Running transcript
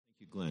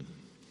Glenn.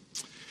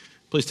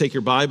 Please take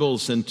your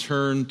Bibles and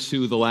turn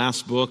to the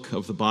last book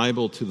of the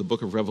Bible, to the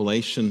book of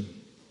Revelation.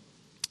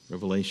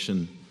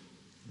 Revelation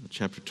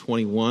chapter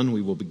 21,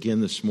 we will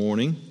begin this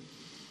morning.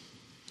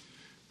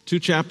 2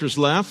 chapters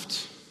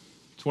left,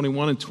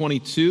 21 and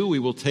 22. We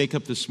will take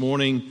up this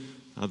morning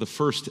the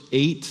first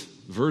 8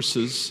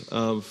 verses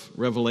of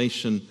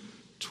Revelation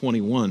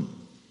 21.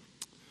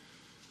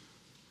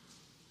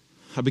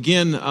 I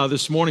begin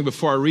this morning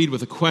before I read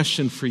with a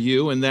question for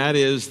you, and that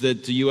is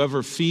that do you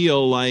ever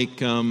feel like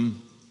the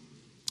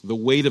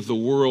weight of the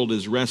world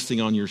is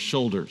resting on your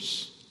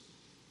shoulders?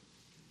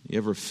 You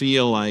ever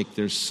feel like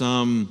there's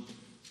some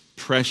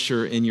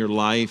pressure in your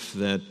life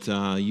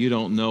that you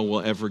don't know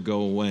will ever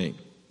go away?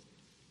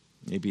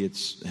 Maybe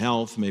it's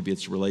health, maybe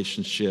it's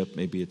relationship,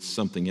 maybe it's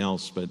something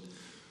else, but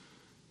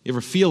you ever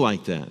feel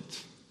like that?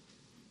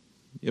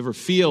 You ever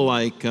feel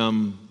like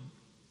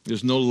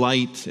there's no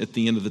light at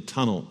the end of the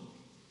tunnel?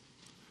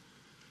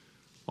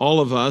 All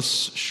of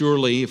us,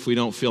 surely, if we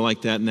don't feel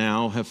like that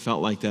now, have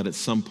felt like that at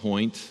some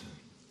point.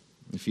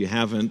 If you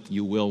haven't,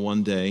 you will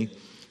one day.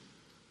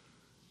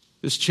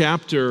 This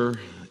chapter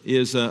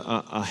is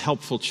a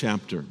helpful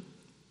chapter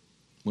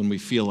when we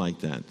feel like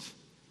that.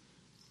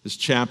 This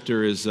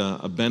chapter is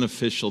a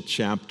beneficial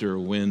chapter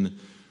when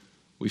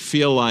we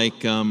feel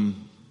like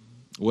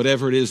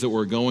whatever it is that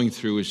we're going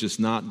through is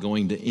just not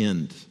going to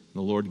end.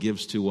 The Lord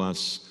gives to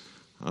us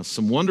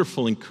some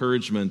wonderful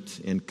encouragement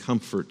and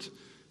comfort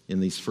in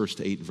these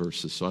first 8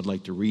 verses. So I'd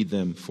like to read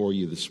them for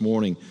you this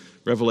morning.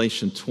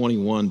 Revelation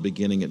 21,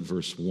 beginning at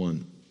verse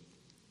 1.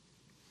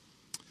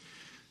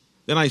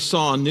 Then I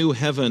saw a new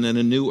heaven and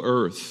a new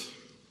earth,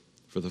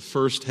 for the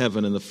first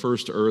heaven and the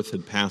first earth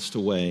had passed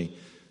away,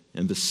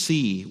 and the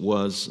sea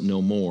was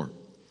no more.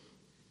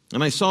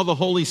 And I saw the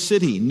holy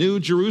city, New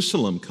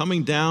Jerusalem,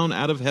 coming down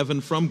out of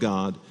heaven from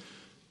God,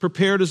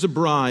 prepared as a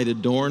bride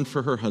adorned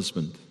for her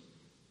husband.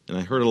 And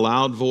I heard a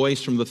loud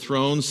voice from the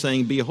throne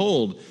saying,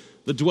 "Behold,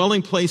 the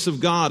dwelling place of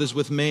God is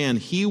with man.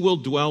 He will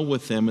dwell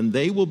with them, and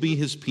they will be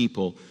his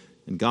people,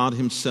 and God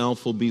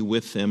himself will be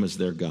with them as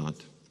their God.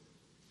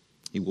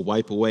 He will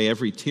wipe away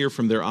every tear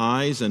from their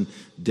eyes, and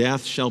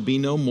death shall be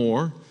no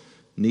more.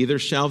 Neither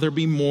shall there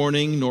be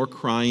mourning, nor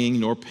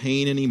crying, nor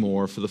pain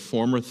anymore, for the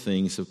former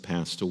things have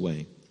passed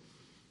away."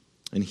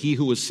 And he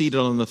who was seated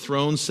on the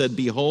throne said,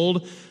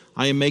 "Behold,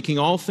 I am making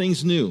all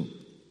things new."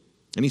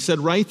 And he said,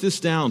 "Write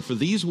this down, for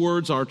these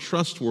words are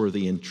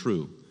trustworthy and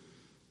true."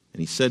 And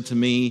he said to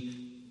me,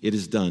 "It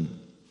is done.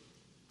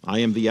 I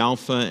am the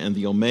Alpha and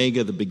the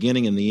Omega, the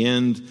beginning and the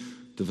end.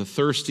 To the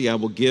thirsty I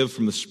will give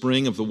from the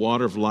spring of the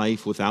water of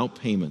life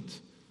without payment.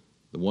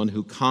 The one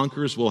who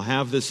conquers will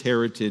have this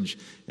heritage,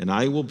 and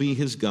I will be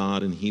his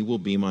God, and he will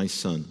be my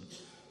son.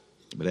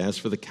 But as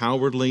for the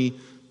cowardly,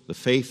 the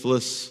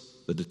faithless,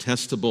 the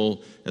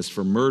detestable, as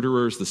for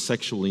murderers, the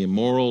sexually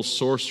immoral,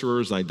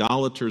 sorcerers,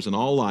 idolaters, and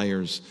all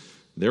liars,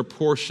 their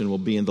portion will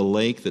be in the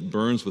lake that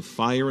burns with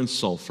fire and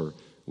sulfur,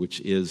 which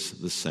is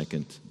the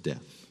second death."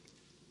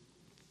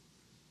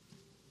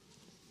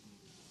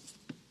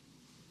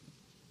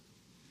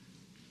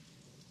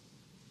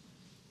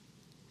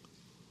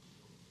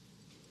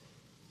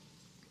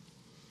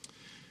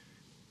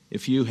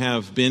 If you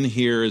have been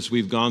here as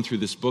we've gone through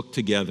this book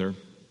together,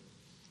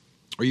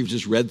 or you've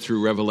just read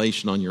through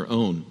Revelation on your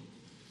own,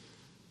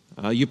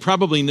 you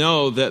probably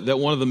know that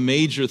one of the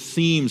major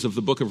themes of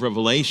the book of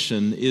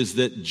Revelation is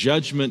that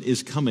judgment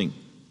is coming.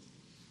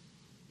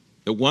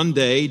 That one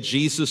day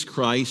Jesus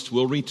Christ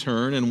will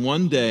return, and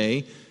one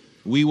day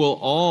we will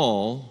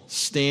all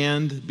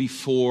stand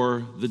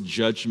before the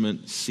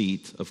judgment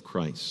seat of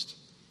Christ.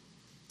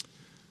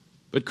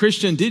 But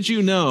Christian, did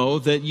you know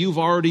that you've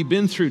already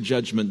been through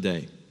Judgment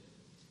Day?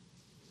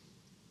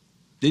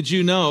 Did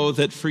you know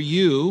that for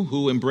you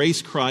who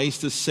embrace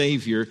Christ as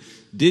Savior,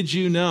 did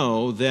you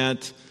know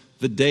that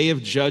the day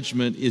of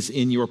judgment is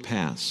in your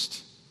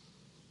past?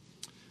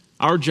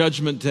 Our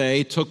Judgment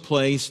Day took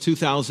place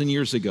 2,000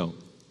 years ago,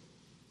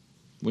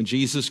 when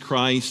Jesus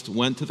Christ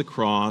went to the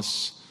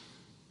cross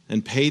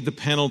and paid the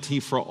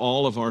penalty for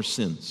all of our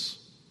sins.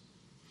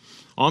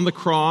 On the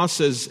cross,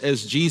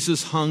 as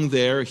Jesus hung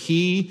there,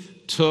 he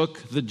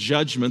took the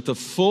judgment, the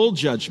full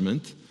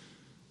judgment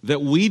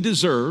that we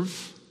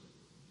deserve,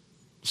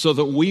 so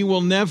that we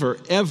will never,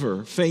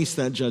 ever face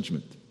that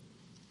judgment.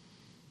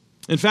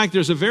 In fact,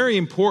 there's a very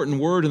important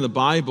word in the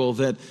Bible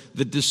that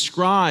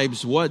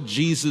describes what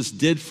Jesus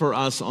did for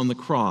us on the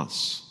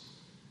cross.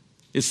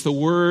 It's the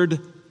word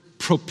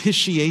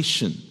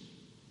propitiation.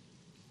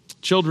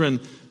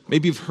 Children,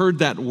 maybe you've heard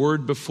that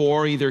word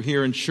before, either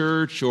here in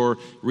church or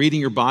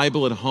reading your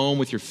Bible at home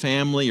with your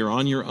family or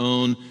on your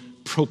own.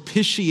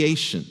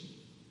 Propitiation.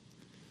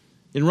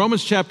 In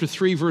Romans chapter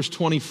 3, verse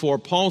 24,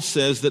 Paul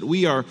says that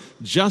we are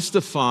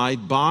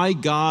justified by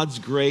God's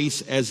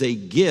grace as a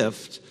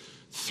gift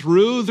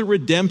through the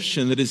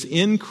redemption that is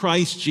in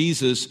Christ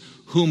Jesus,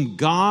 whom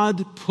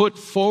God put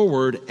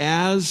forward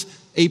as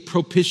a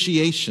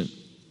propitiation.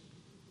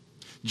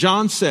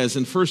 John says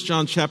in 1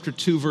 John chapter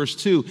 2, verse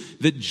 2,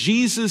 that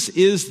Jesus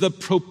is the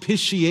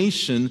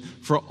propitiation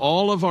for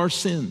all of our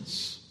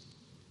sins.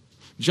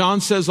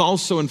 John says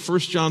also in 1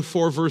 John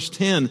 4, verse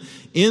 10,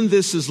 "In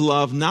this is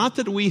love, not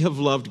that we have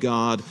loved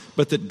God,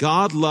 but that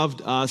God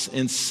loved us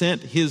and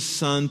sent his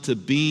Son to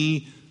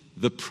be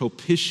the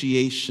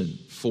propitiation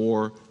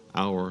for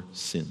our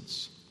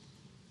sins."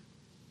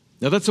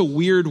 Now that's a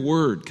weird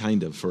word,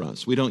 kind of, for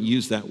us. We don't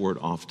use that word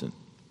often.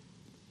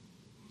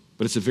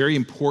 But it's a very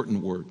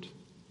important word.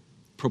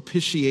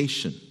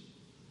 Propitiation.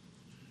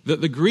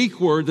 The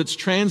Greek word that's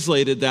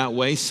translated that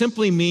way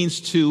simply means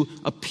to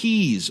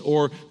appease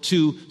or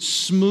to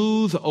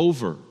smooth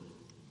over.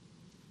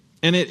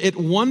 And it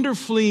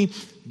wonderfully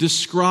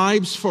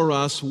describes for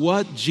us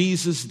what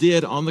Jesus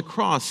did on the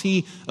cross.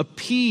 He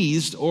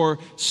appeased or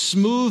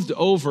smoothed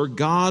over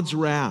God's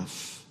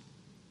wrath.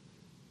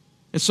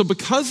 And so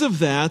because of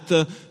that,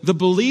 the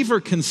believer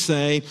can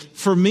say,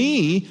 for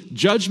me,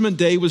 Judgment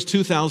Day was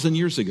 2,000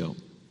 years ago.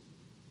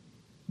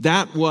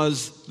 That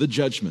was the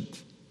judgment.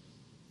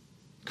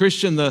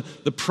 Christian, the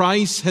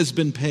price has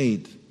been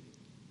paid.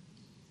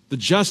 The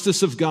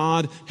justice of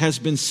God has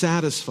been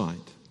satisfied.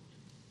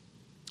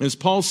 As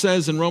Paul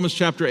says in Romans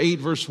chapter 8,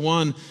 verse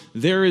 1,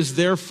 there is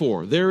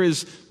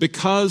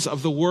because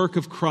of the work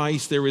of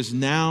Christ, there is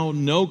now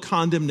no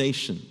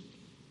condemnation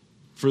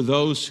for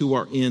those who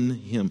are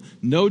in him.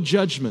 No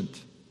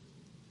judgment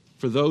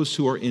for those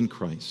who are in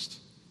Christ.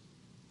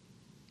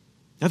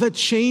 Now that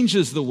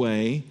changes the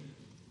way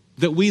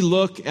that we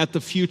look at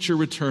the future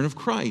return of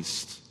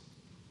Christ.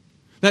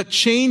 That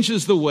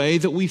changes the way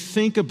that we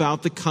think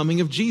about the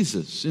coming of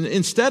Jesus.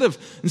 Instead of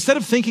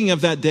thinking of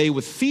that day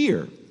with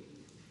fear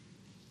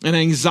and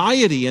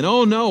anxiety and,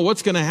 oh no,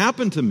 what's going to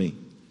happen to me?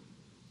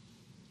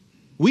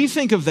 We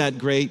think of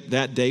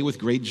that day with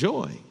great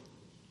joy.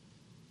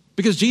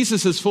 Because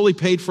Jesus has fully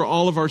paid for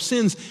all of our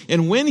sins.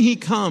 And when he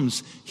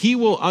comes, he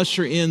will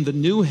usher in the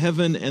new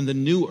heaven and the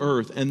new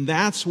earth. And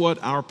that's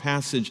what our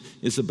passage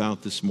is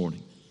about this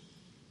morning.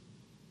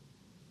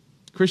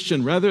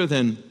 Christian, rather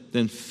than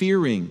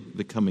fearing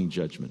the coming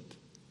judgment,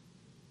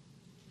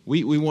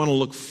 we want to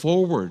look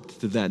forward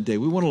to that day.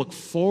 We want to look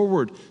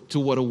forward to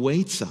what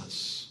awaits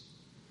us.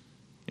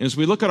 And as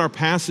we look at our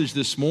passage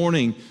this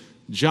morning,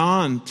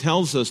 John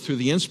tells us through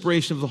the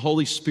inspiration of the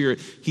Holy Spirit,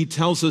 he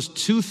tells us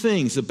two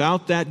things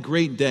about that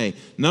great day.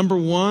 Number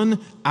one,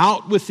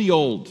 out with the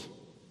old.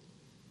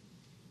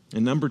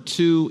 And number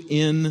two,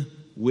 in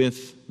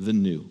with the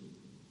new.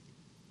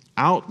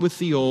 Out with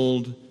the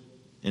old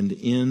and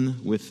in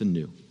with the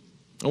new.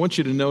 I want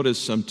you to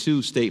notice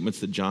two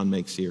statements that John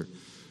makes here.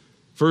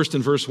 First,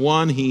 in verse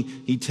 1,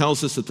 he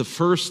tells us that the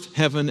first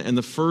heaven and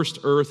the first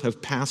earth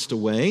have passed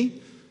away.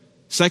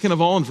 Second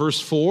of all, in verse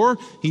 4,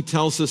 he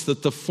tells us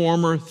that the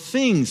former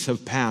things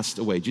have passed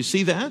away. Do you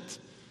see that?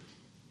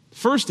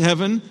 First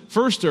heaven,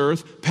 first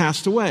earth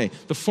passed away.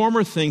 The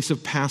former things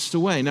have passed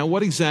away. Now,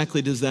 what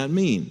exactly does that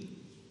mean?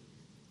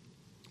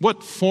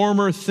 What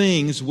former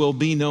things will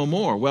be no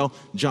more? Well,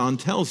 John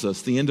tells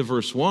us, the end of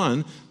verse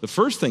 1, the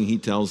first thing he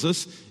tells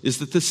us is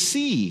that the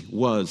sea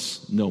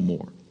was no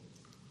more.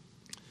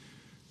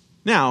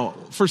 Now,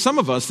 for some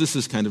of us, this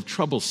is kind of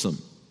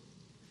troublesome.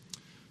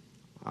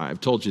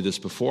 I've told you this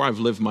before. I've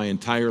lived my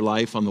entire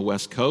life on the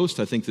West Coast.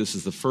 I think this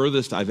is the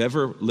furthest I've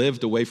ever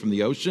lived away from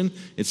the ocean.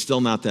 It's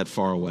still not that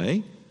far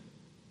away.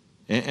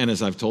 And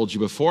as I've told you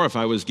before, if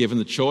I was given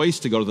the choice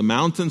to go to the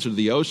mountains or to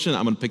the ocean,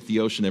 I'm going to pick the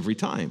ocean every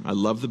time. I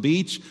love the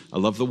beach. I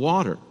love the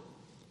water.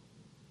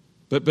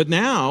 But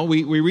now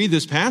we read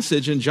this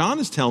passage, and John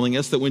is telling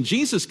us that when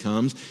Jesus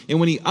comes and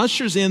when he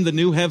ushers in the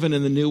new heaven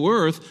and the new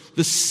earth,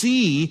 the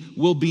sea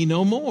will be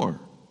no more.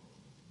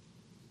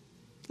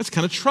 That's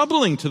kind of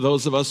troubling to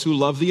those of us who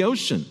love the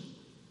ocean.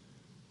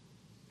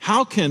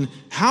 How can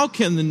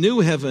the new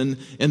heaven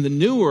and the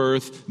new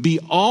earth be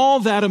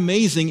all that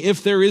amazing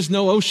if there is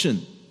no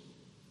ocean?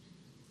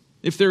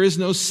 If there is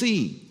no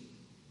sea?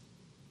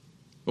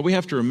 But we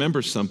have to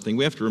remember something.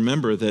 We have to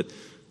remember that,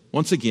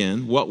 once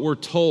again, what we're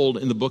told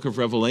in the book of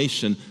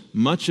Revelation,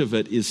 much of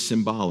it is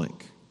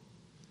symbolic.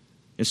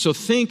 And so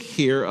think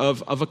here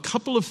of a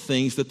couple of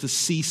things that the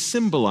sea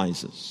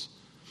symbolizes.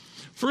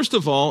 First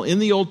of all, in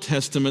the Old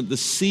Testament, the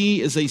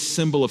sea is a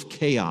symbol of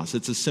chaos.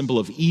 It's a symbol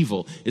of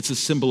evil. It's a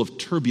symbol of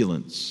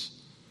turbulence.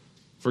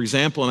 For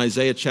example, in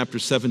Isaiah chapter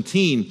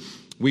 17,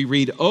 we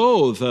read,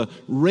 "Oh, the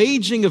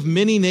raging of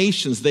many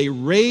nations, they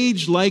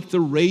rage like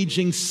the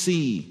raging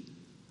sea.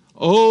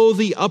 Oh,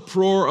 the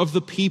uproar of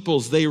the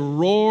peoples, they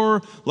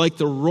roar like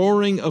the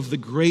roaring of the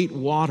great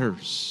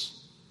waters."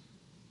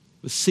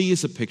 The sea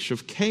is a picture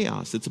of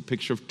chaos. It's a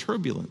picture of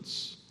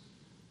turbulence.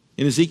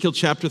 In Ezekiel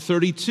chapter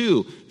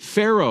 32,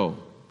 Pharaoh,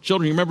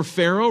 children, you remember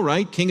Pharaoh,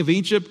 right? King of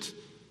Egypt,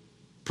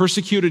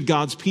 persecuted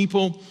God's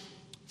people.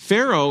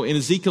 Pharaoh in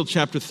Ezekiel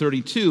chapter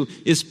 32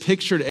 is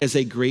pictured as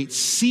a great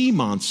sea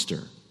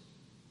monster,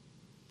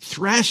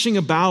 thrashing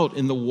about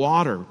in the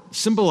water,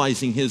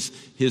 symbolizing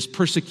his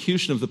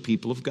persecution of the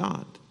people of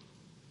God.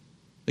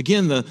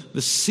 Again,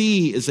 the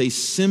sea is a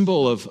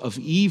symbol of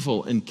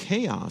evil and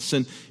chaos,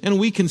 and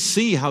we can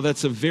see how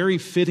that's a very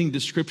fitting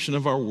description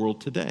of our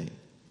world today.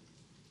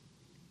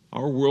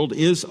 Our world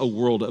is a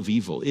world of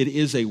evil. It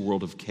is a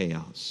world of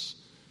chaos.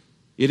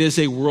 It is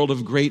a world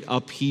of great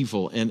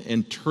upheaval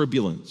and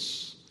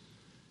turbulence.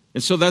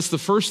 And so that's the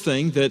first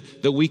thing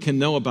that we can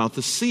know about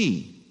the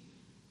sea.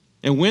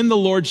 And when the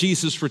Lord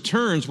Jesus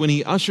returns, when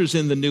he ushers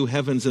in the new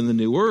heavens and the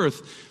new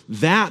earth,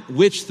 that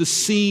which the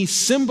sea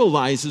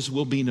symbolizes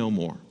will be no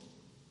more.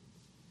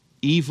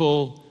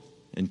 Evil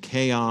and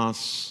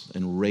chaos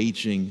and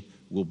raging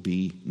will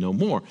be no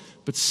more.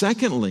 But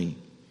secondly,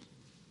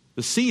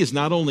 the sea is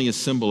not only a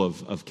symbol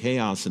of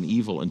chaos and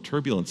evil and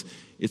turbulence,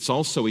 it's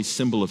also a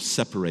symbol of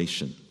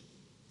separation.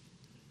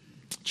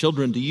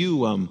 Children, do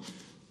you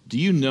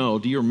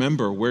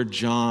remember where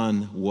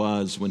John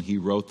was when he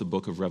wrote the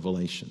book of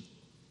Revelation?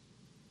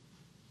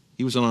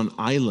 He was on an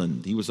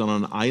island. He was on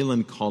an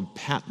island called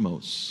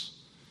Patmos.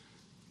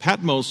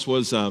 Patmos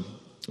was a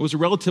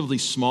relatively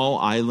small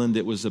island.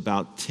 It was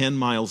about 10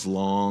 miles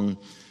long.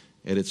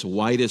 At its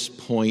widest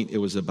point, it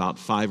was about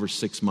 5 or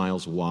 6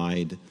 miles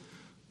wide.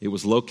 It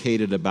was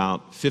located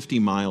about 50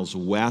 miles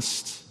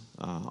west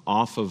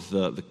off of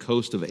the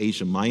coast of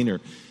Asia Minor.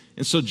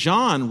 And so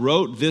John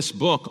wrote this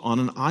book on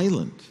an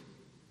island.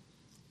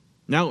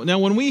 Now,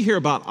 when we hear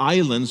about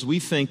islands, we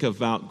think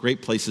about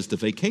great places to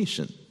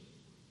vacation.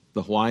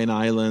 The Hawaiian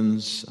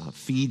Islands,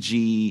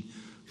 Fiji,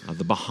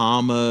 the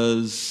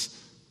Bahamas,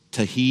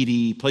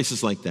 Tahiti,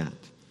 places like that.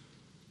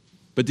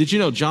 But did you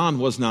know John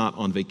was not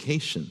on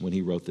vacation when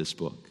he wrote this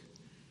book?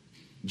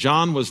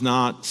 John was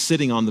not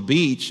sitting on the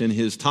beach in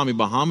his Tommy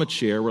Bahama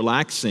chair,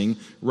 relaxing,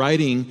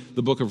 writing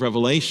the book of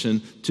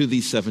Revelation to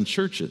these 7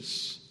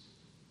 churches.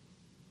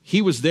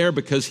 He was there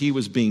because he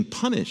was being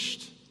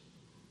punished.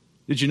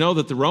 Did you know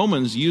that the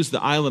Romans used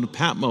the island of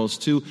Patmos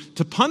to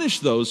punish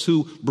those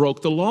who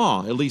broke the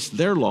law, at least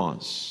their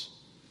laws?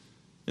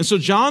 And so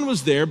John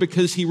was there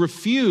because he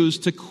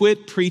refused to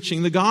quit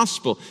preaching the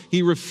gospel.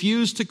 He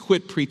refused to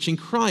quit preaching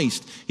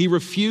Christ. He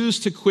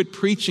refused to quit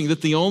preaching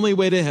that the only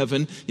way to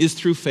heaven is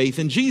through faith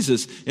in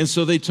Jesus. And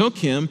so they took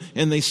him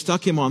and they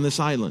stuck him on this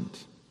island.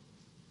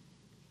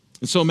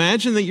 And so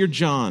imagine that you're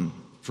John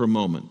for a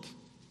moment.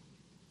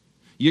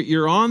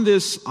 You're on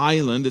this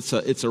island.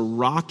 It's a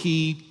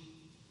rocky,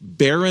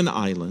 barren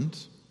island.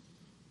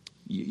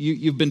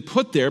 You've been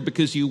put there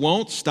because you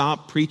won't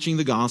stop preaching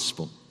the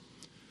gospel.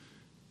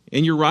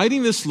 And you're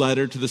writing this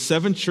letter to the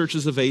 7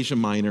 churches of Asia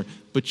Minor,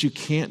 but you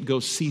can't go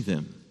see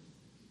them.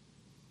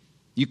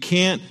 You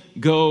can't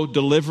go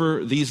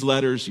deliver these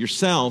letters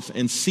yourself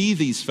and see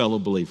these fellow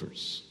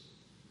believers.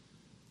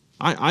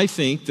 I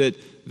think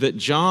that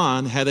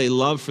John had a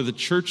love for the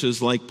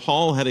churches like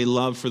Paul had a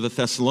love for the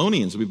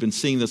Thessalonians. We've been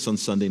seeing this on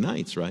Sunday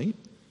nights, right?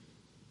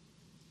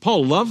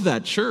 Paul loved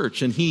that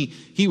church, and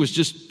he was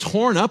just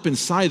torn up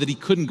inside that he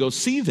couldn't go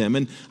see them.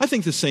 And I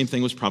think the same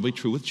thing was probably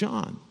true with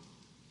John.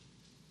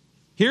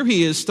 Here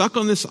he is stuck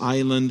on this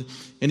island,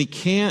 and he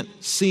can't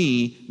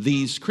see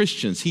these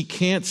Christians. He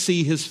can't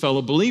see his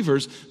fellow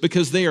believers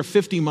because they are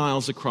 50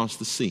 miles across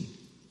the sea.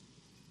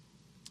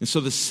 And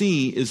so the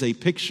sea is a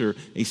picture,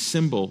 a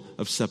symbol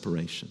of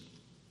separation.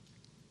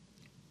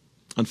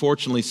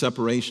 Unfortunately,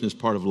 separation is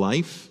part of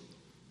life.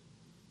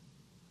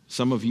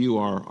 Some of you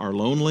are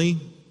lonely.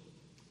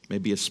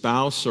 Maybe a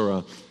spouse or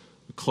a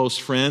close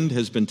friend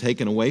has been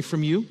taken away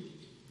from you.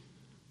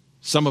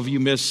 Some of you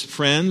miss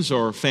friends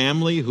or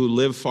family who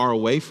live far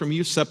away from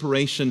you.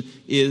 Separation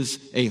is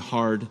a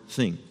hard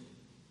thing.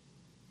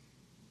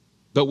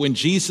 But when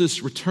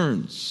Jesus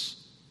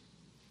returns,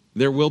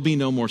 there will be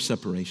no more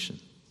separation.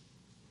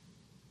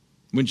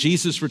 When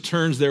Jesus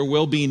returns, there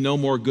will be no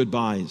more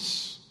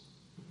goodbyes.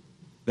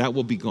 That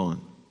will be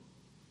gone.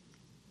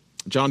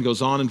 John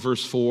goes on in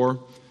verse 4.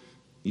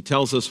 He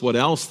tells us what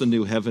else the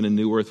new heaven and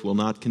new earth will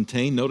not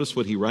contain. Notice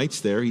what he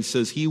writes there. He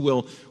says, he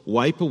will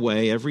wipe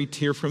away every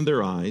tear from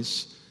their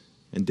eyes,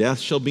 and death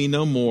shall be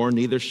no more,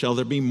 neither shall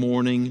there be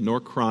mourning, nor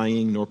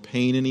crying, nor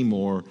pain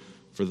anymore,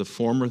 for the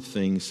former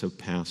things have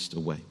passed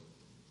away.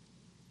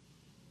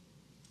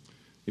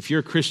 If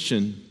you're a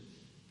Christian,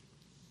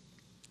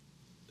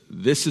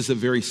 this is a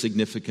very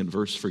significant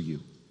verse for you.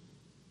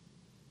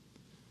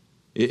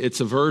 It's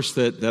a verse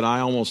that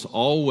I almost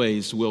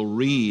always will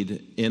read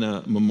in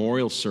a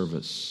memorial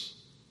service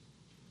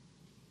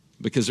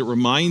because it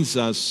reminds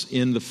us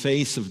in the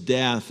face of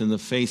death, in the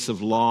face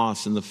of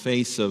loss, in the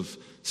face of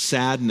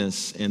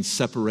sadness and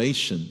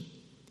separation,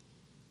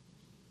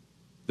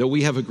 that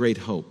we have a great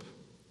hope.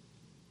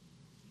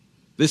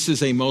 This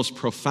is a most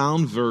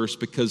profound verse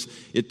because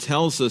it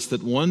tells us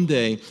that one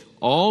day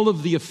all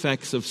of the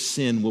effects of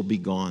sin will be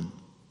gone.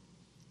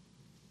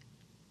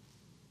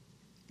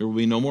 There will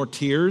be no more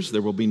tears.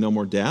 There will be no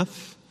more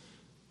death.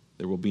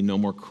 There will be no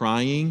more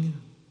crying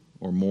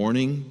or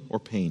mourning or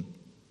pain.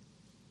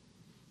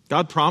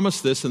 God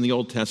promised this in the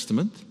Old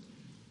Testament.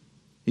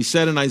 He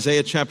said in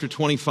Isaiah chapter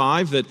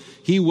 25 that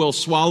he will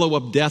swallow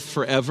up death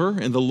forever,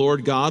 and the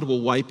Lord God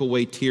will wipe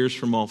away tears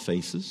from all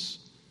faces.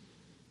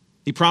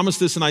 He promised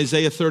this in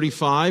Isaiah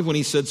 35 when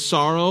he said,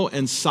 sorrow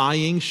and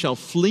sighing shall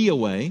flee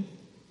away.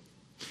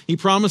 He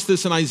promised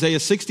this in Isaiah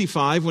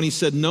 65 when he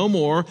said, no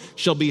more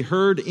shall be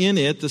heard in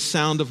it the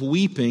sound of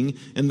weeping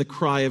and the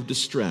cry of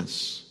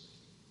distress.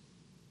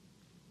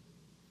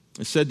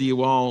 I said to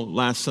you all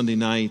last Sunday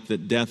night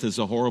that death is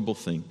a horrible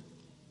thing.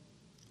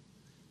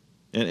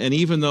 And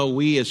even though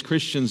we as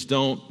Christians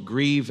don't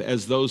grieve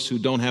as those who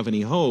don't have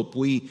any hope,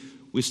 we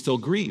still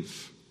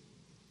grieve.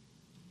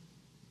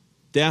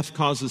 Death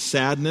causes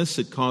sadness,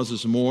 it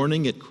causes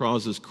mourning, it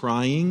causes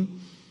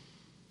crying.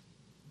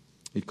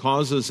 It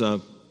causes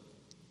a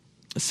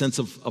sense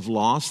of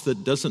loss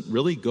that doesn't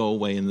really go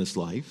away in this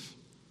life.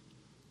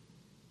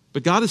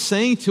 But God is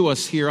saying to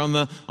us here, on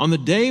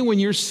the day when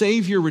your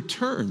Savior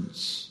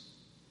returns,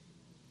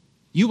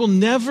 you will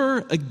never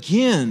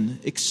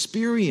again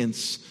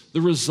experience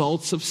the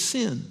results of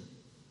sin.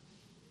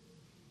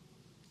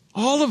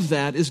 All of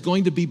that is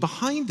going to be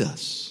behind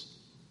us.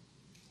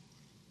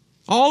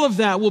 All of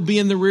that will be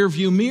in the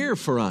rearview mirror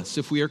for us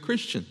if we are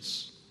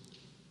Christians.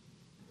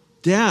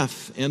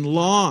 Death and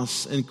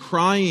loss and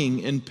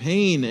crying and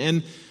pain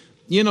and,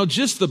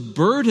 just the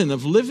burden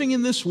of living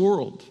in this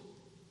world.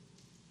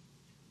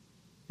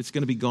 It's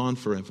going to be gone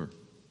forever.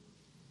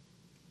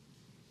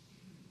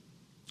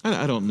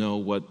 I don't know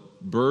what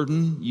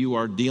burden you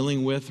are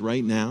dealing with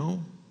right now.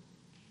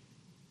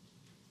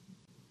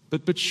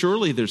 But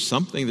surely there's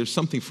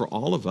something for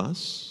all of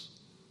us.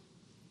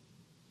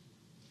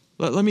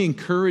 Let me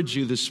encourage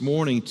you this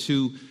morning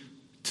to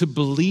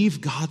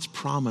believe God's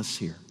promise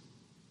here.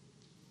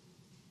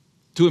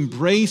 To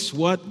embrace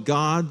what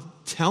God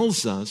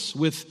tells us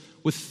with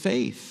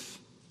faith.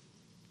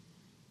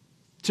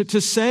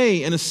 To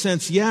say, in a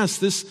sense, yes,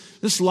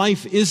 this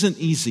life isn't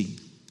easy.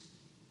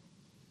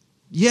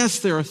 Yes,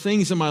 there are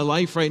things in my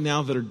life right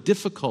now that are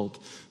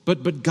difficult,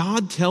 but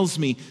God tells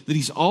me that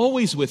He's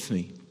always with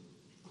me.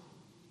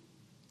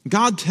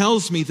 God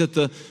tells me that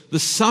the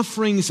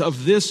sufferings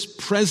of this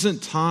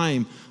present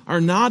time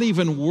are not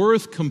even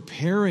worth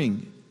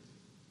comparing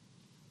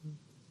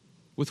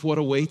with what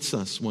awaits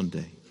us one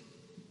day.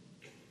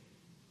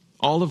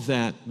 All of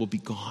that will be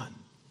gone.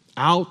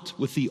 Out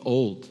with the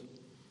old.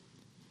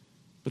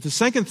 But the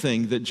second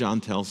thing that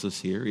John tells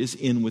us here is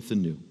in with the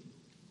new.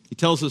 He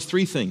tells us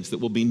three things that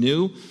will be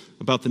new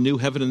about the new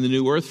heaven and the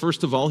new earth.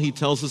 First of all, he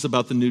tells us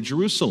about the new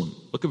Jerusalem.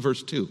 Look at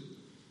verse 2.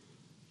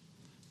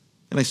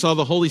 And I saw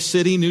the holy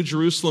city, New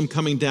Jerusalem,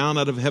 coming down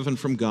out of heaven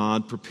from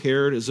God,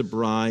 prepared as a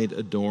bride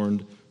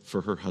adorned for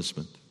her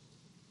husband.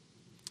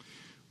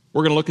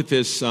 We're going to look at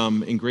this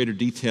in greater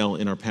detail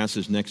in our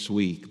passage next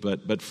week.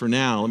 But for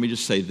now, let me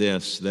just say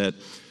this, that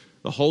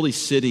the holy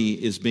city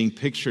is being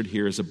pictured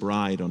here as a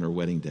bride on her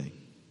wedding day.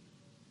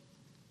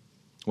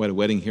 We had a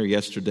wedding here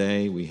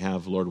yesterday. We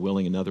have, Lord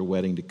willing, another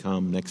wedding to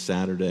come next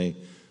Saturday,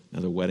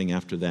 another wedding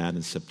after that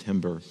in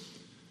September.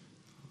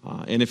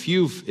 And if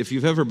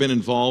you've ever been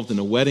involved in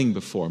a wedding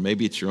before,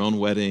 maybe it's your own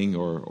wedding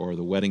or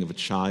the wedding of a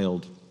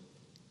child,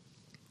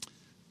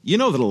 you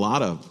know that a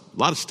lot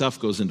of stuff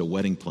goes into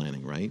wedding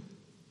planning, right?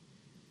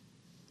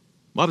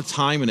 A lot of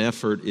time and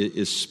effort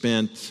is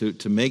spent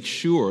to make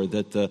sure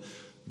that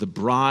the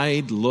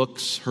bride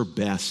looks her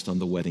best on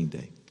the wedding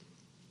day.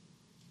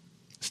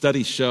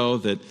 Studies show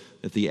that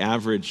the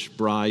average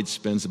bride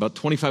spends about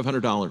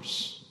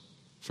 $2,500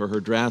 for her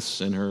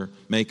dress and her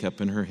makeup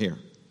and her hair.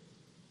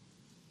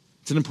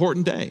 It's an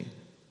important day,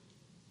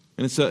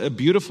 and it's a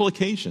beautiful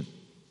occasion.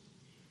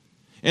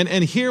 And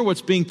here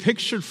what's being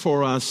pictured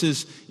for us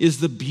is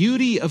the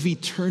beauty of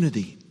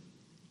eternity.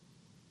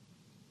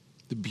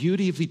 The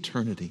beauty of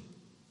eternity.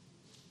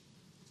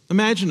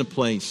 Imagine a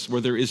place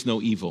where there is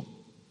no evil.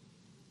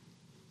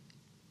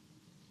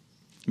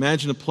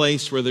 Imagine a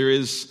place where there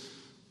is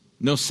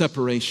no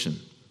separation.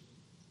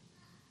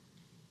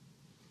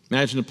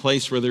 Imagine a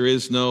place where there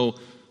is no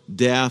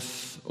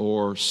death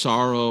or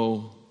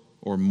sorrow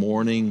or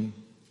mourning.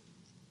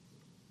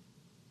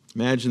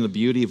 Imagine the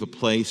beauty of a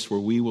place where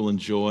we will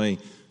enjoy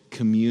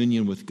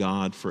communion with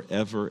God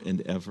forever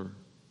and ever.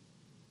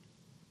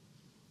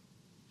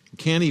 You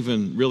can't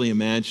even really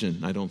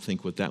imagine, I don't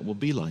think, what that will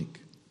be like.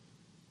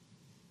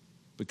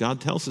 But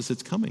God tells us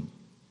it's coming.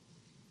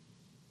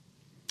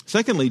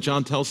 Secondly,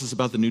 John tells us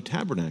about the new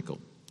tabernacle.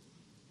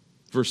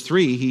 Verse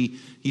 3,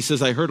 he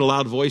says, I heard a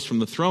loud voice from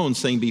the throne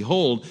saying,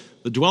 Behold,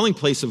 the dwelling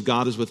place of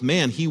God is with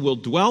man. He will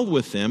dwell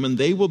with them, and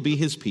they will be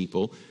his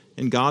people,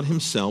 and God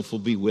himself will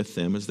be with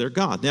them as their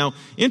God. Now,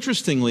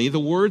 interestingly, the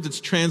word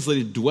that's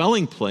translated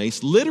dwelling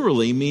place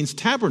literally means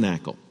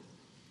tabernacle.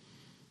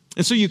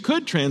 And so you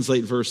could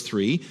translate verse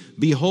 3,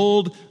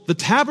 Behold, the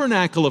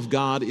tabernacle of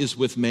God is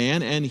with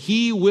man, and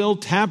he will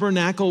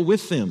tabernacle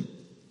with them.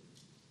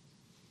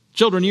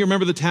 Children, you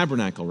remember the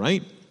tabernacle,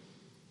 right?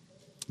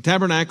 The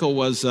tabernacle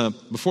was,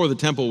 before the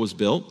temple was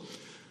built,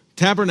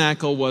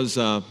 tabernacle was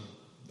a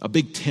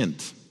big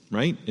tent,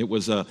 right? It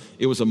was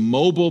a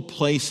mobile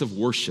place of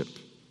worship.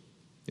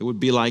 It would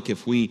be like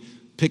if we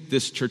picked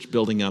this church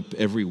building up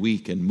every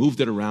week and moved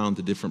it around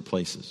to different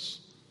places.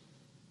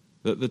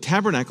 The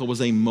tabernacle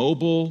was a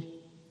mobile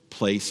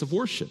place of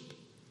worship.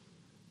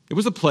 It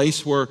was a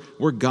place where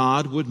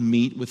God would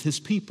meet with his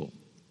people.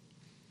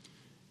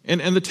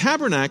 And the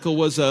tabernacle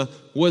was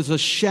a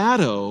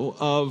shadow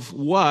of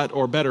what,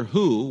 or better,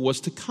 who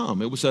was to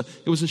come. It was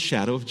a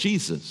shadow of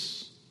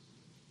Jesus.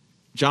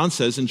 John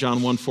says in John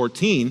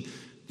 1:14,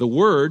 The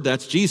Word,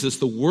 that's Jesus,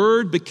 the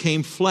Word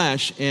became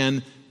flesh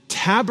and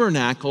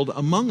tabernacled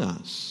among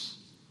us.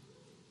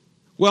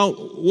 Well,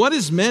 what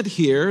is meant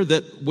here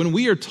that when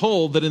we are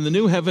told that in the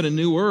new heaven and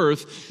new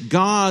earth,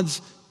 God's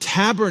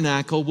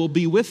tabernacle will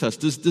be with us?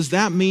 Does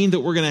that mean that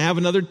we're going to have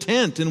another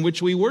tent in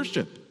which we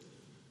worship?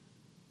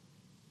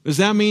 Does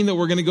that mean that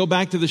we're going to go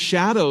back to the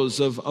shadows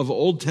of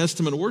Old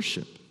Testament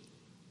worship?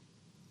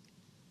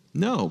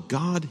 No,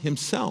 God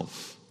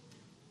himself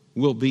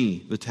will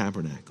be the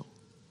tabernacle.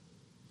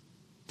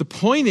 The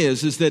point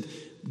is that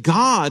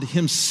God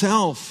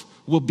himself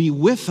will be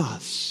with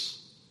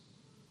us.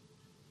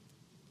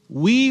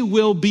 We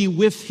will be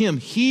with him.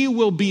 He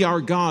will be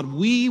our God.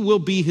 We will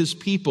be his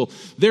people.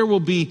 There will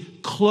be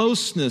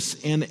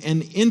closeness and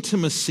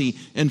intimacy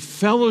and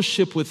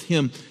fellowship with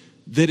him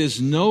that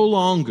is no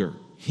longer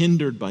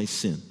hindered by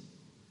sin.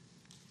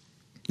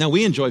 Now,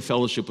 we enjoy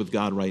fellowship with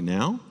God right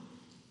now.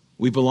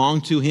 We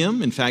belong to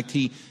him. In fact,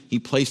 he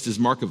placed his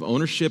mark of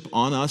ownership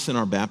on us in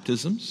our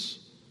baptisms.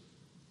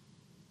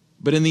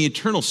 But in the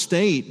eternal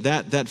state,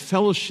 that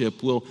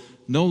fellowship will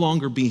no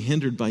longer be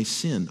hindered by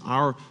sin.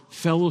 Our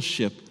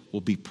fellowship will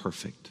be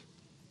perfect.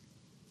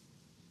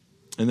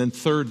 And then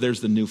third,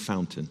 there's the new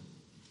fountain.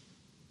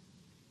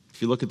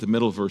 If you look at the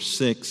middle of verse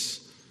 6,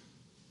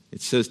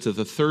 it says, "To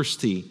the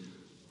thirsty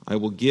I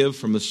will give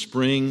from the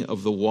spring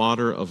of the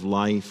water of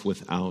life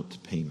without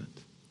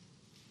payment."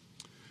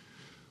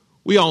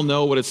 We all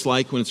know what it's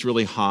like when it's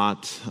really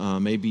hot.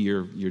 Maybe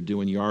you're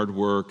doing yard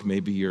work.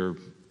 Maybe you're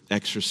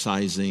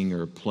exercising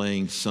or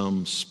playing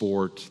some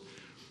sport.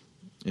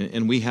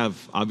 And we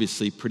have,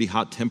 obviously, pretty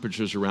hot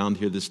temperatures around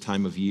here this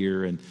time of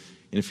year. And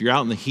if you're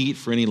out in the heat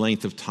for any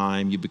length of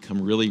time, you become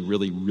really,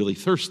 really, really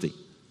thirsty.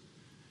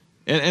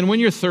 And when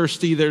you're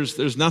thirsty,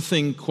 there's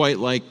nothing quite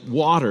like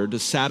water to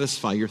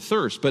satisfy your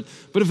thirst. But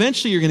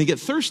eventually you're going to get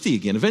thirsty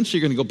again. Eventually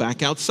you're going to go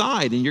back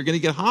outside and you're going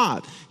to get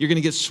hot. You're going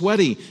to get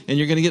sweaty and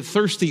you're going to get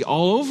thirsty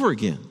all over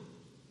again.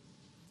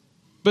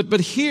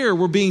 But here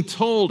we're being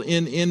told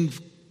in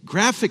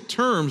graphic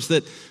terms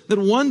that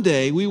one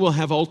day we will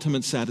have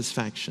ultimate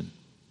satisfaction.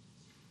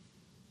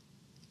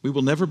 We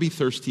will never be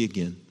thirsty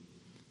again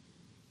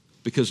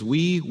because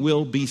we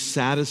will be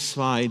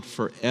satisfied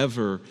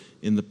forever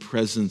in the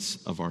presence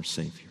of our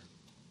Savior.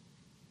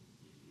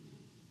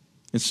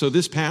 And so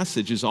this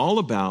passage is all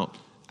about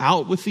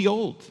out with the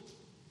old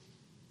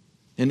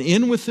and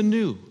in with the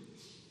new.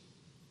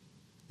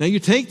 Now you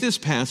take this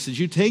passage,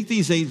 you take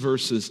these 8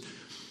 verses,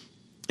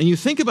 and you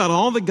think about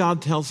all that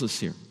God tells us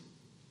here.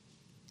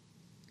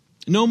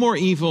 No more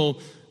evil,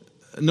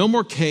 no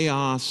more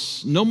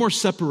chaos, no more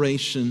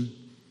separation,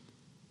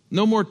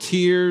 no more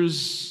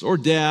tears or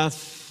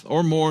death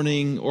or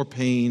mourning or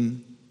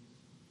pain.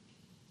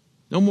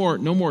 No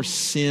more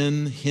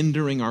sin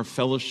hindering our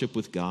fellowship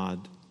with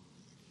God.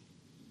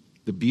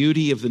 The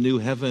beauty of the new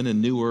heaven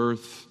and new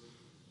earth,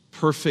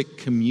 perfect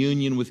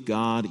communion with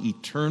God,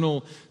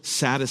 eternal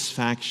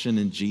satisfaction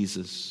in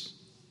Jesus.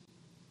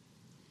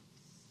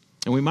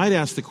 And we might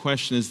ask the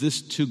question, is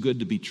this too good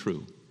to be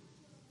true?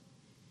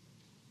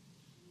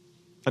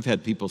 I've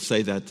had people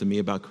say that to me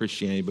about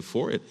Christianity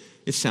before.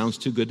 It sounds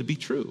too good to be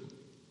true.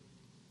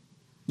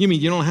 You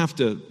mean you don't have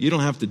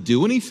to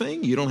do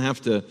anything? You don't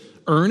have to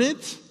earn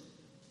it?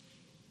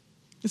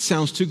 It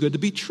sounds too good to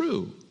be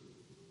true.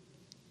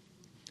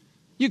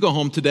 You go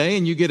home today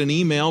and you get an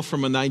email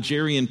from a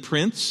Nigerian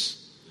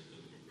prince,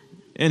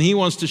 and he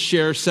wants to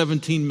share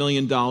 $17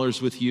 million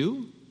with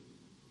you.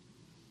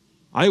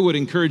 I would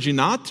encourage you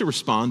not to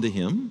respond to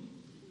him.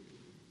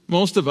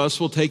 Most of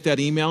us will take that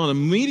email and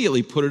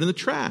immediately put it in the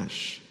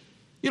trash.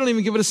 You don't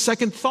even give it a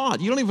second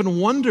thought. You don't even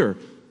wonder,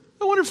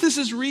 I wonder if this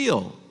is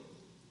real.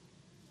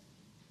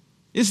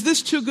 Is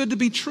this too good to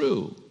be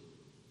true?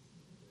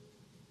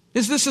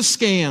 Is this a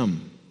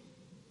scam?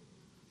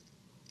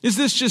 Is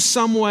this just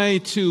some way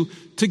to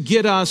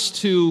get us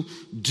to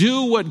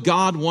do what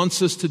God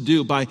wants us to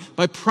do by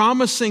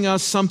promising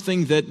us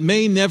something that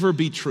may never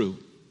be true?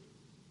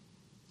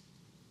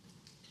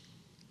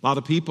 A lot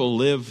of people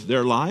live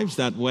their lives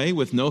that way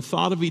with no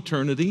thought of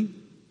eternity.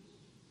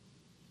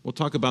 We'll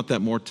talk about that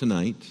more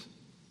tonight.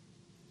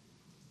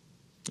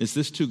 Is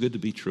this too good to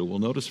be true? Well,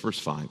 notice verse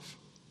 5.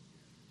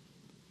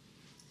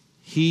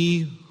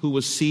 He who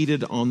was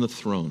seated on the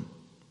throne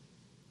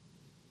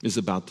is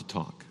about to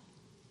talk.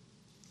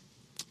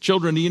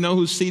 Children, do you know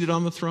who's seated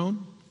on the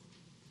throne?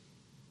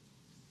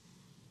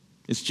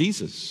 It's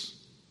Jesus.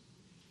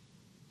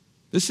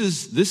 This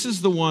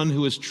is the one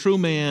who is true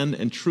man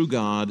and true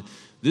God.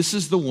 This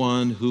is the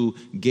one who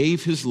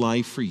gave his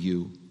life for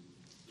you.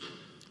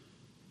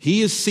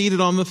 He is seated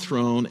on the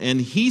throne,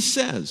 and he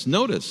says,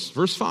 notice,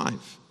 verse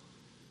 5,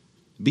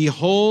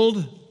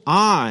 "Behold,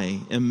 I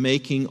am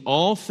making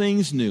all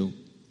things new."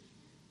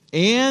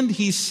 And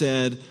he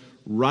said,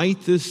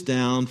 "Write this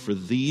down, for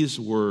these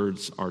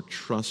words are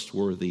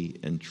trustworthy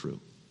and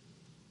true."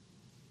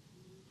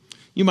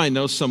 You might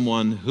know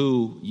someone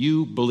who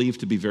you believe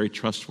to be very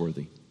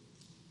trustworthy.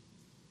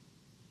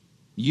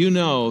 You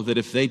know that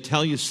if they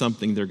tell you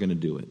something, they're going to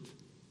do it.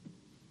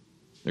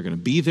 They're going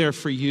to be there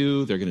for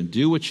you. They're going to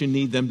do what you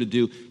need them to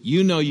do.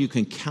 You know you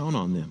can count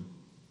on them.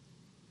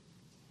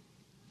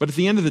 But at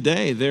the end of the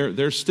day,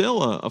 they're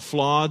still a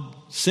flawed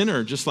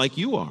sinner just like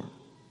you are.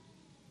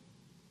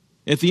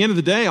 At the end of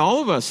the day,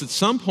 all of us at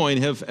some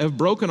point have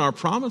broken our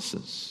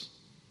promises.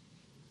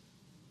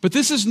 But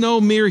this is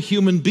no mere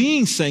human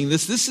being saying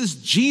this. This is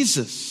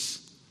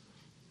Jesus.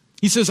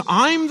 He says,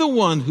 I'm the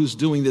one who's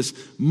doing this.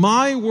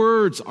 My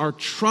words are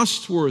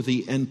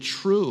trustworthy and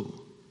true.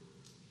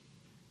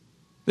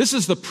 This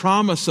is the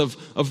promise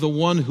of the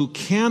one who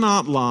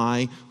cannot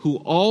lie, who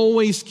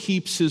always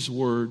keeps his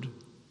word,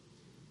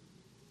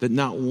 that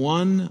not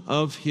one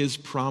of his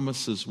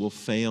promises will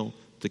fail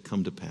to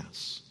come to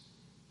pass.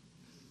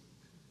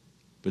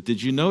 But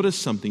did you notice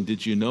something?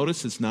 Did you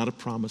notice it's not a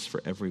promise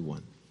for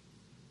everyone?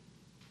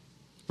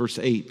 Verse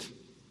 8,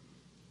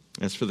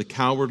 as for the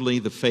cowardly,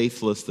 the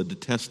faithless, the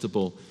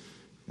detestable,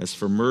 as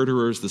for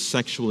murderers, the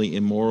sexually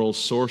immoral,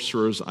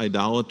 sorcerers,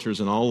 idolaters,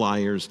 and all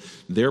liars,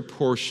 their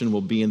portion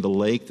will be in the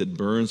lake that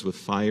burns with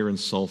fire and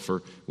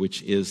sulfur,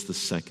 which is the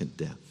second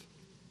death.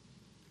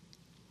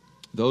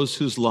 Those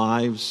whose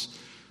lives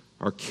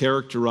are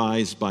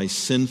characterized by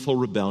sinful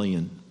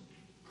rebellion,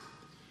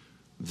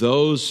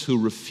 those who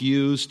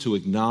refuse to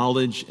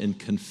acknowledge and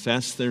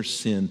confess their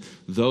sin,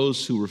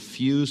 those who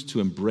refuse to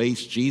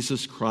embrace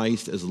Jesus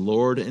Christ as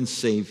Lord and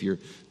Savior,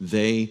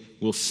 they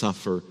will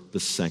suffer the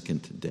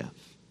second death.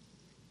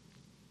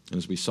 And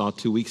as we saw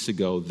 2 weeks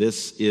ago,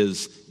 this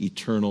is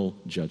eternal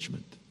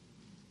judgment.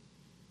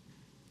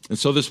 And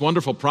so this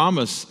wonderful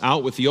promise,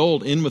 out with the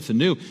old, in with the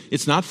new,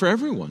 it's not for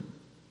everyone.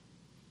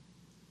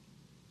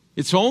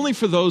 It's only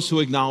for those who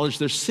acknowledge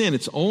their sin.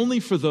 It's only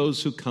for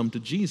those who come to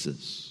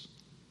Jesus.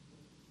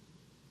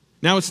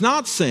 Now, it's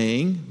not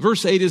saying,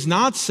 verse 8 is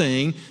not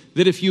saying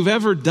that if you've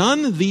ever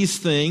done these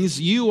things,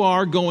 you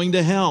are going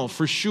to hell,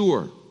 for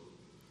sure.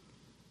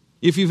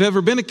 If you've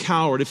ever been a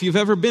coward, if you've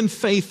ever been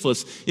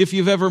faithless, if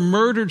you've ever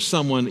murdered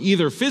someone,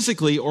 either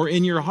physically or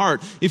in your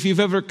heart, if you've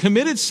ever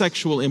committed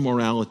sexual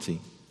immorality,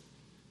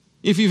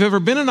 if you've ever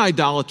been an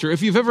idolater,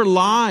 if you've ever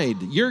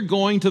lied, you're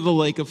going to the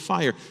lake of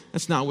fire.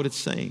 That's not what it's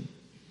saying.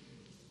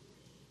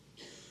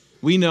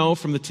 We know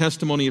from the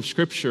testimony of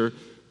Scripture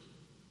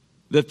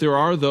that there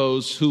are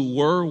those who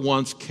were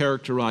once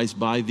characterized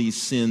by these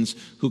sins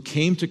who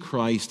came to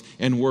Christ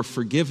and were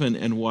forgiven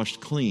and washed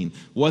clean.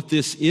 What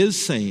this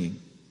is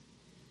saying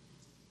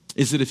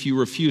is that if you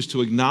refuse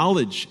to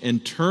acknowledge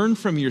and turn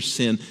from your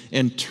sin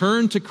and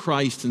turn to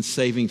Christ in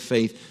saving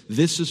faith,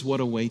 this is what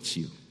awaits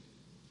you.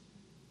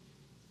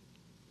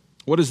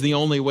 What is the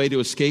only way to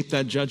escape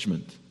that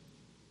judgment?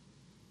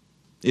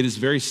 It is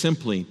very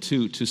simply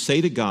to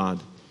say to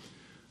God,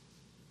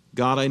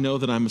 God, I know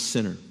that I'm a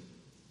sinner.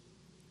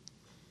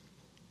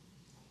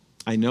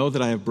 I know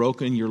that I have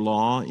broken your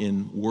law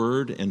in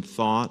word and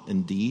thought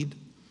and deed.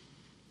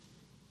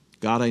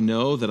 God, I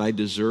know that I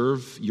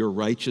deserve your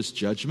righteous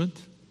judgment.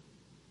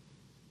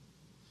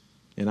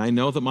 And I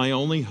know that my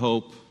only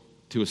hope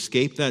to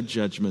escape that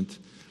judgment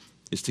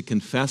is to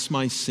confess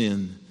my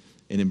sin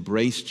and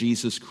embrace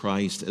Jesus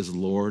Christ as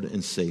Lord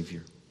and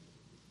Savior.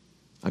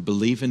 I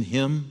believe in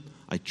him.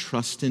 I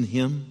trust in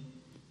him.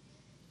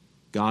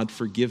 God,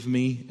 forgive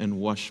me and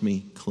wash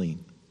me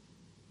clean.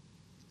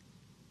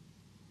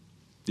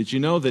 Did you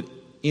know that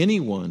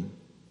anyone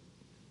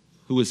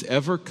who has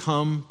ever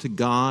come to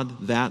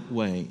God that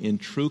way, in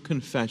true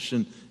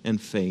confession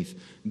and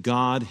faith,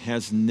 God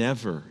has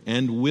never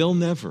and will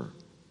never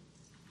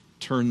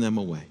turn them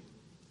away?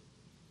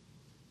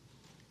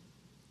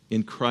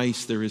 In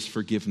Christ there is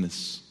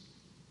forgiveness.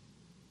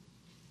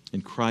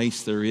 In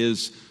Christ there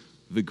is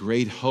the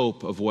great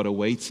hope of what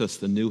awaits us,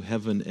 the new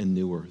heaven and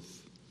new earth.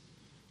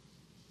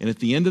 And at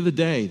the end of the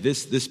day,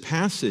 this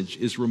passage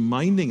is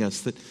reminding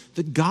us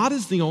that God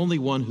is the only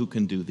one who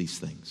can do these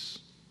things.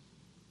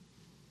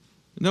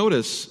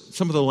 Notice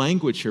some of the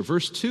language here.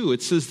 Verse 2,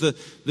 it says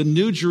the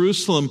New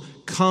Jerusalem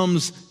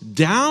comes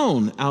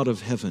down out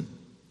of heaven.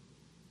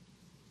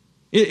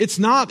 It's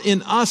not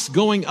in us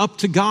going up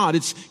to God.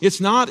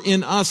 It's not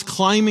in us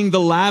climbing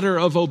the ladder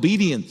of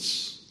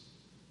obedience.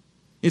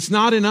 It's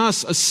not in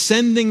us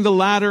ascending the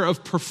ladder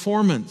of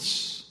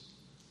performance.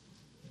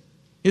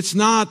 It's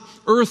not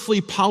earthly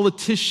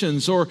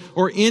politicians or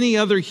any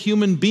other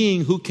human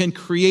being who can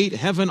create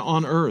heaven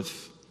on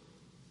earth.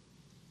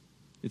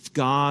 It's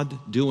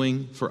God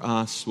doing for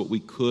us what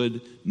we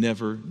could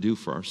never do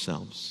for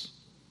ourselves.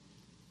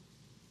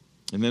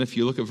 And then if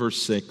you look at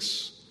verse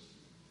 6,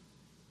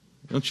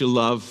 don't you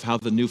love how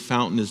the new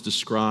fountain is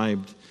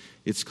described?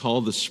 It's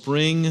called the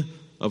spring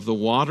of the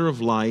water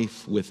of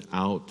life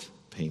without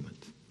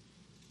payment.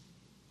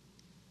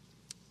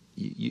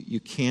 You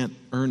can't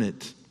earn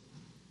it.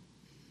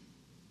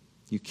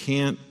 You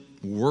can't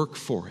work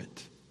for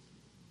it.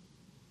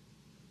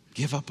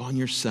 Give up on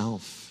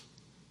yourself.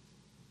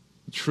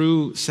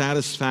 True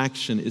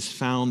satisfaction is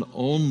found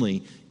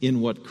only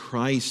in what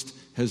Christ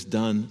has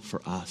done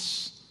for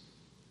us.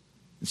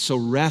 And so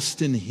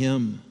rest in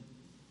him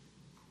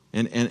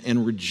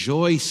and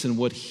rejoice in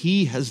what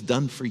he has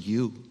done for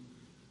you.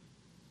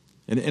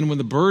 And when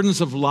the burdens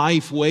of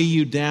life weigh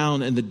you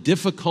down and the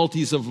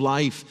difficulties of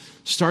life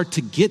start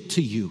to get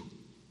to you,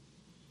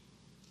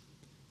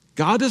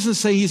 God doesn't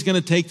say He's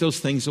going to take those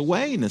things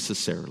away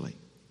necessarily.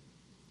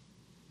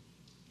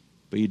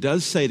 But He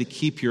does say to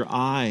keep your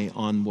eye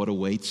on what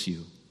awaits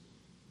you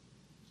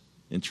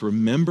and to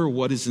remember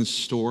what is in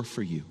store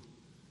for you.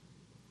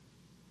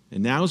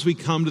 And now as we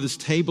come to this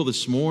table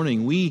this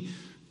morning,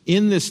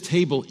 in this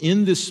table,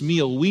 in this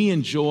meal, we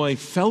enjoy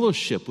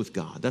fellowship with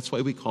God. That's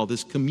why we call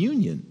this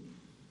communion.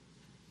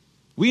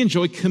 We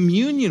enjoy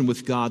communion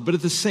with God, but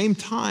at the same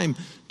time,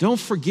 don't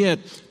forget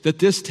that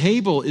this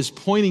table is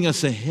pointing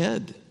us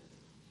ahead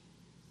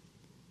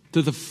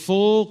to the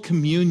full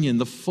communion,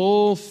 the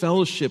full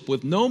fellowship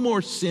with no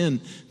more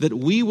sin that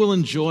we will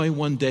enjoy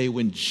one day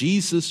when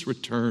Jesus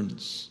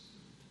returns.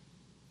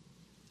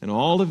 And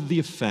all of the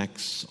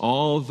effects,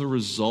 all of the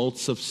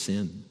results of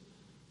sin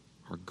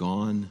are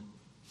gone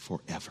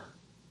forever.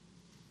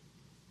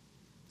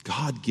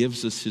 God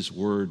gives us His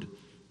word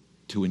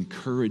to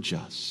encourage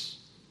us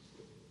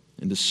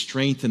and to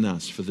strengthen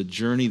us for the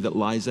journey that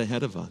lies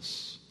ahead of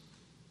us.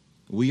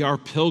 We are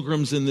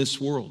pilgrims in this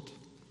world.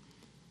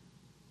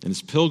 And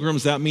as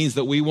pilgrims, that means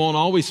that we won't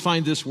always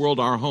find this world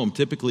our home.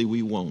 Typically,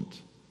 we won't.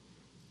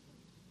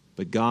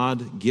 But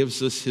God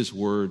gives us His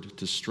word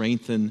to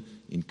strengthen,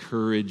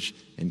 encourage,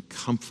 and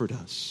comfort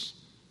us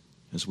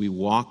as we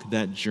walk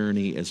that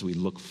journey, as we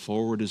look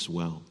forward as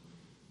well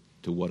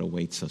to what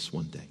awaits us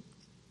one day.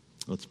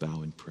 Let's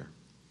bow in prayer.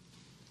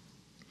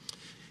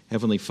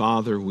 Heavenly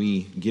Father,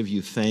 we give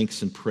you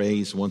thanks and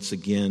praise once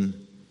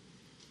again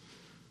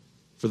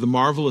for the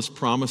marvelous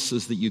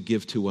promises that you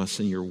give to us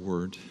in your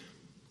word.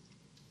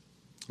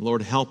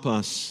 Lord, help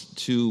us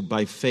to,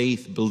 by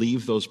faith,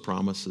 believe those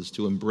promises,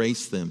 to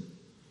embrace them.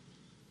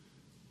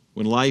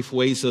 When life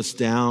weighs us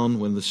down,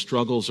 when the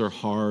struggles are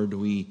hard,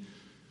 we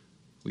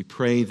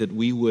pray that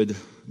we would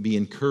be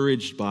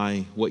encouraged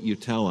by what you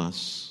tell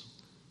us,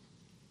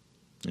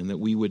 and that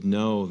we would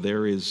know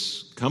there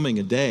is coming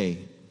a day,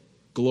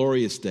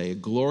 a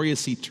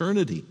glorious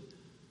eternity,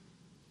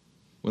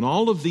 when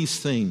all of these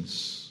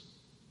things,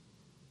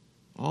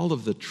 all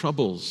of the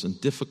troubles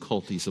and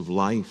difficulties of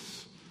life,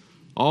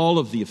 all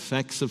of the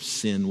effects of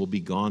sin will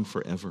be gone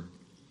forever.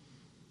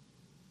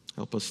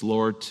 Help us,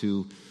 Lord,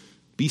 to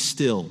be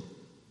still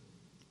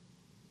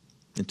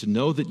and to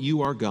know that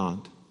you are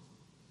God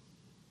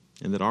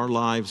and that our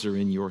lives are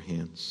in your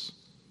hands.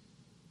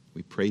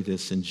 We pray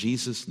this in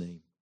Jesus' name.